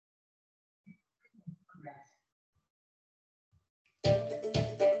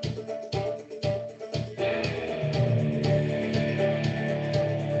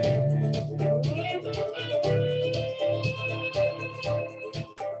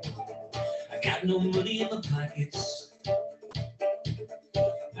got no money in my pockets.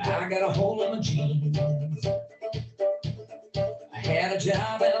 I got a hole in my jeans. I had a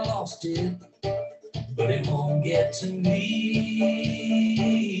job and I lost it, but it won't get to me.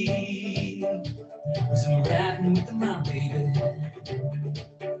 'Cause I'm riding with my baby.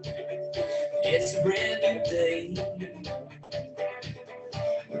 It's a brand new day.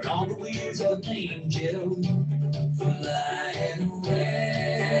 We're on the wheels of an angel flying away.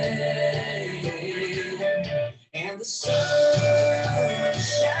 And the sun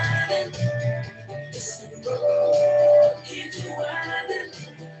is shining. This road keeps winding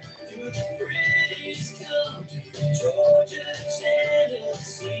through the breeze. Come to Georgia,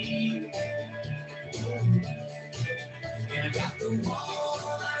 Tennessee. And I got the one I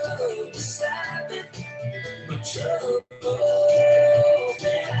love beside me, my trouble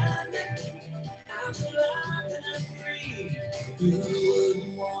behind me. I'm alive and I'm free. Who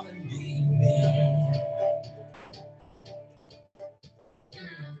wouldn't want to be me?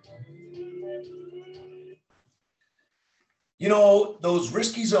 You know, those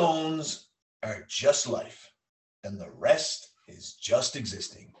risky zones are just life, and the rest is just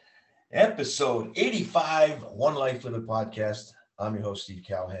existing. Episode 85, One Life Live It podcast. I'm your host, Steve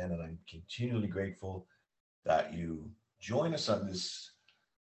Callahan, and I'm continually grateful that you join us on this,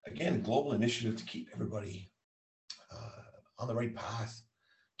 again, global initiative to keep everybody on the right path,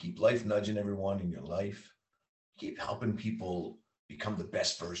 keep life nudging everyone in your life, keep helping people become the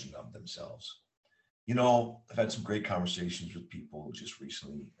best version of themselves. You know, I've had some great conversations with people just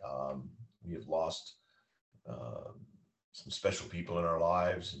recently. We have lost some special people in our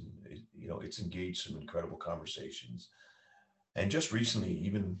lives, and it's engaged some incredible conversations. And just recently,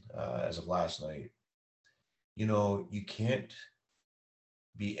 even as of last night, you can't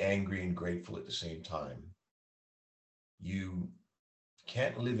be angry and grateful at the same time. You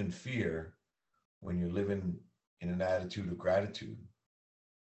can't live in fear when you're living in an attitude of gratitude.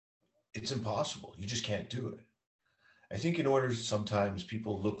 It's impossible. You just can't do it. I think in order, sometimes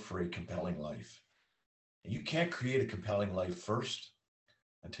people look for a compelling life. And you can't create a compelling life first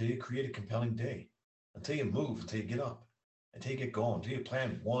until you create a compelling day, until you move, until you get up, until you get going, until you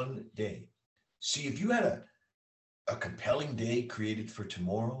plan one day. See, if you had a compelling day created for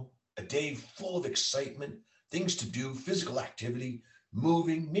tomorrow, a day full of excitement, things to do, physical activity,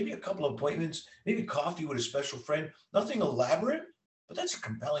 moving, maybe a couple of appointments, maybe coffee with a special friend, nothing elaborate, but that's a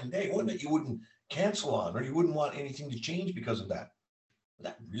compelling day, one that you wouldn't cancel on, or you wouldn't want anything to change because of that. Would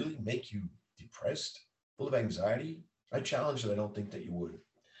that really make you depressed, full of anxiety? I challenge that I don't think that you would.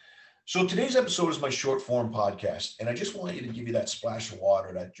 So today's episode is my short form podcast, and I just want you to give you that splash of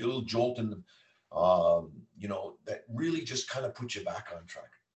water, that little jolt in the, that really just kind of puts you back on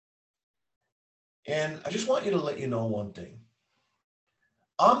track. And I just want you to let you know one thing.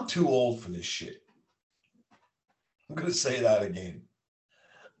 I'm too old for this shit. I'm going to say that again.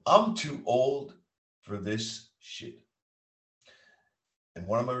 I'm too old for this shit. And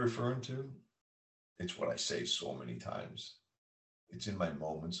what am I referring to? It's what I say so many times. It's in my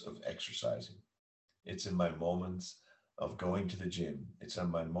moments of exercising. It's in my moments of going to the gym. It's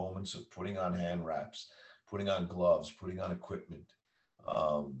in my moments of putting on hand wraps, putting on gloves, putting on equipment,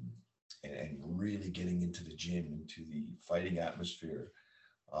 and really getting into the gym, into the fighting atmosphere.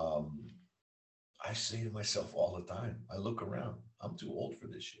 I say to myself all the time, I look around, I'm too old for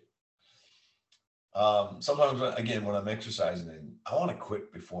this shit. Sometimes, again, when I'm exercising, I want to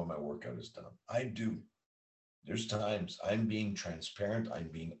quit before my workout is done. I do. There's times I'm being transparent, I'm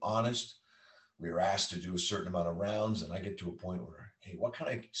being honest. We are asked to do a certain amount of rounds, and I get to a point where, hey, what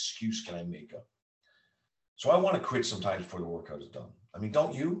kind of excuse can I make up? So I want to quit sometimes before the workout is done. I mean,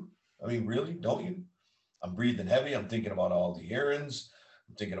 don't you? I mean, really, don't you? I'm breathing heavy. I'm thinking about all the errands.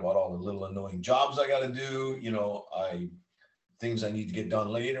 I'm thinking about all the little annoying jobs I got to do. Things I need to get done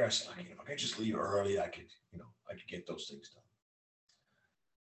later. I said, okay, if I could just leave early, I could get those things done.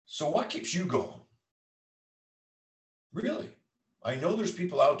 So what keeps you going? Really? I know there's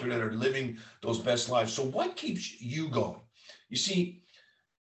people out there that are living those best lives. So what keeps you going? You see,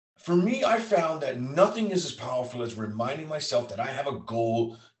 for me, I found that nothing is as powerful as reminding myself that I have a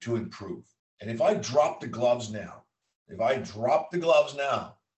goal to improve. And if I drop the gloves now,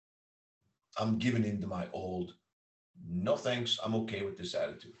 I'm giving in to my old, no thanks, I'm okay with this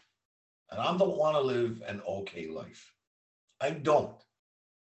attitude. And I don't want to live an okay life. I don't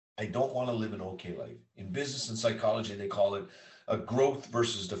want to live an okay life. In business and psychology, they call it a growth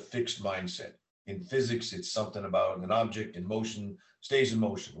versus the fixed mindset. In physics, it's something about an object in motion stays in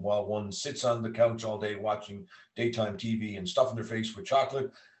motion, while one sits on the couch all day watching daytime TV and stuffing their face with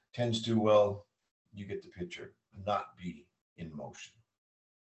chocolate tends to, well, you get the picture, not be in motion.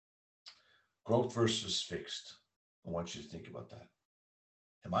 Growth versus fixed. I want you to think about that.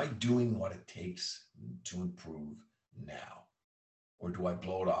 Am I doing what it takes to improve now? Or do I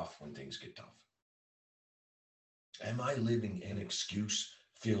blow it off when things get tough? Am I living an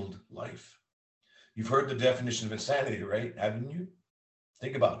excuse-filled life? You've heard the definition of insanity, right? Haven't you?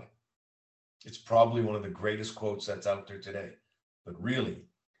 Think about it. It's probably one of the greatest quotes that's out there today. But really,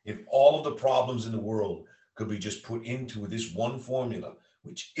 if all of the problems in the world could be just put into this one formula,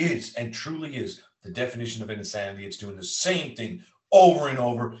 which is and truly is the definition of insanity, it's doing the same thing over and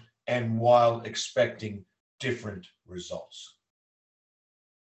over and while expecting different results.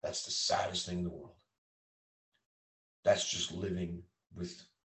 That's the saddest thing in the world. That's just living with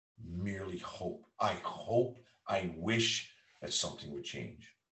merely hope. I wish that something would change.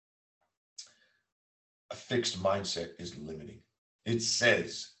 A fixed mindset is limiting. It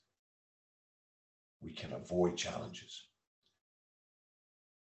says we can avoid challenges,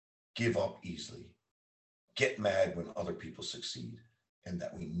 give up easily, get mad when other people succeed, and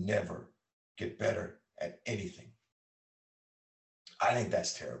that we never get better at anything. I think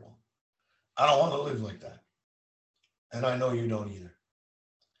that's terrible. I don't want to live like that. And I know you don't either.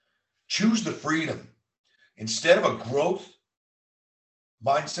 Choose the freedom. Instead of a growth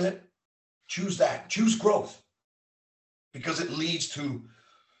mindset, choose that. Choose growth because it leads to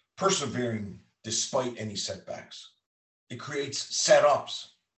persevering despite any setbacks. It creates setups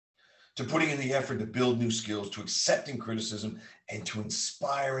to putting in the effort to build new skills, to accepting criticism, and to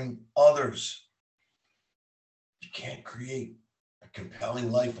inspiring others. You can't create a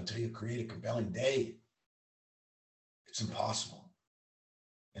compelling life until you create a compelling day. It's impossible.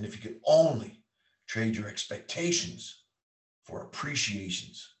 And if you could only trade your expectations for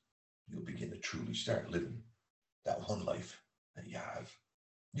appreciations, you'll begin to truly start living that one life that you have.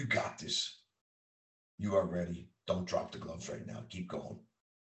 You got this. You are ready. Don't drop the gloves right now. Keep going.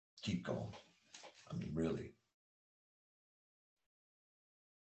 Keep going. I mean, really.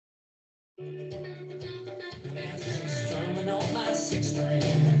 Strumming on my six string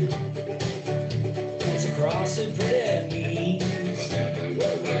as a cross and pretty knees.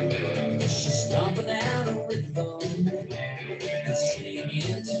 She's stomping out a rhythm and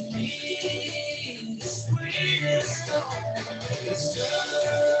singing to me the sweetest song. The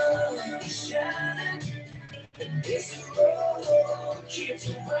sun is shining and this road keeps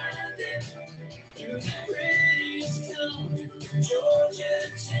winding through the prettiest town, Georgia,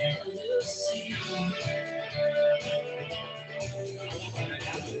 Tennessee.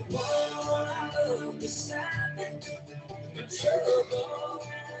 One I love beside me, the trouble